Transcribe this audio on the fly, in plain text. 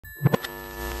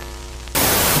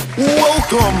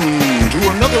Welcome to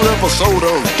another episode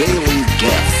of Daily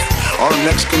Death. Our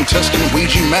next contestant,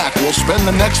 Ouija Macc, will spend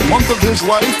the next month of his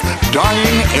life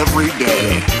dying every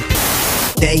day.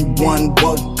 Day 1,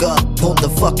 woke up, pulled the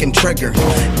fucking trigger.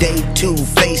 Day 2,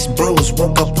 face bruised,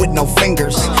 woke up with no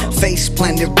fingers. Face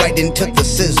planted right into the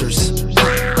scissors.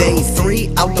 Day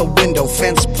 3, out the window,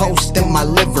 fence post in my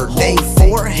liver. Day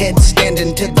 4, head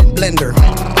standing to the blender.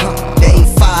 Day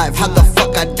 5, how the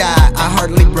fuck I died, I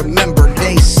hardly remember.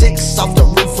 Day 6, off the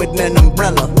roof with an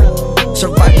umbrella.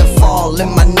 Survived the fall in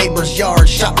my neighbor's yard,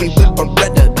 shot me with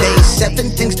Beretta. Day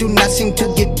 7, things do not seem to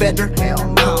get better.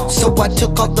 So I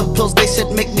took all the pills, they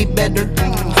said make me better.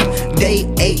 Day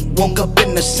 8, woke up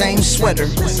in the same sweater.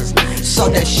 Saw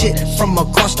that shit from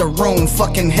across the room,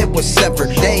 fucking head was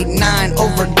severed. Day 9,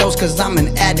 overdose cause I'm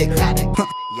an addict.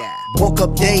 Woke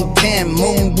up day 10,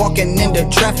 moonwalking into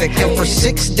traffic. And for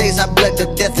 6 days I bled to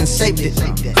death and saved it.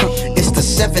 It's the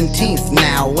 17th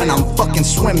now when I'm fucking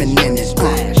swimming in it.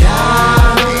 Every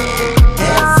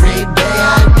day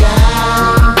I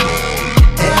die.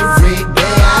 Every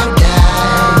day I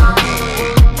die.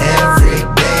 Every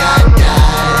day I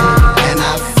die. And I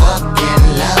fucking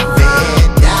love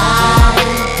it. Die.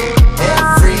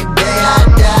 Every day I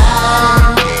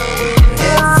die.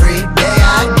 Every day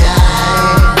I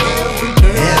die.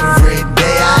 Every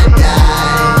day I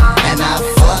die. And I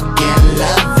fucking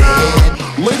love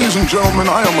it. Ladies and gentlemen,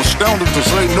 I am astounded to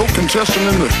say no contestant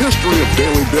in the history of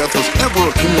Daily Death has ever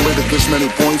accumulated this many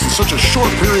points in such a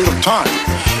short period of time.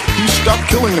 He stopped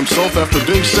killing himself after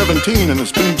day 17 and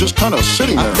it's been just kind of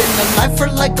sitting there. I've been alive for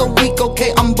like a week,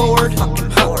 okay, I'm bored.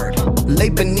 Lay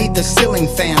beneath the ceiling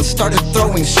fan, started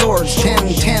throwing swords.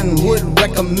 10-10 would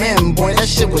recommend, boy, that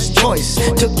shit was choice.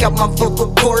 Took out my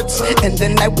vocal cords, and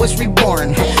then I was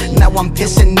reborn. Now I'm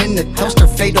pissing in the toaster,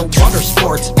 fatal water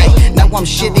sports. Ay, now I'm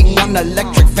shitting on the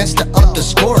electric fence to up the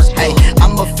scores. Ay,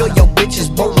 I'ma fill your bitches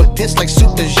both with piss like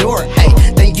soup du jour. Ay,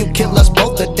 then you kill us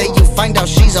both the day you find out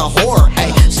she's a whore.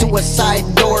 Ay, suicide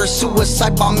door,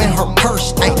 suicide bomb in her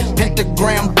purse. Ay,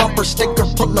 pentagram bumper sticker,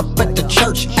 pull up at the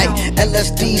church. Ay,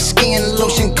 LSD skin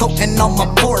lotion coating on my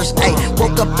pores. Ay,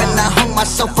 woke up and I hung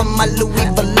myself from my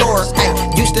Louis velours. Ay,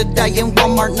 used to die in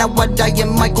Walmart, now I die in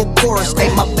Michael Kors. Ay,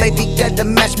 my baby got to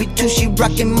match me too, she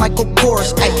rockin' Michael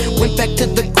Kors. Ay, went back to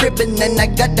the crib and then I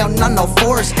got down on all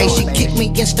fours. Ay, she kicked me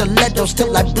in stilettos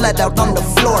till I bled out on the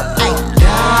floor. Ay,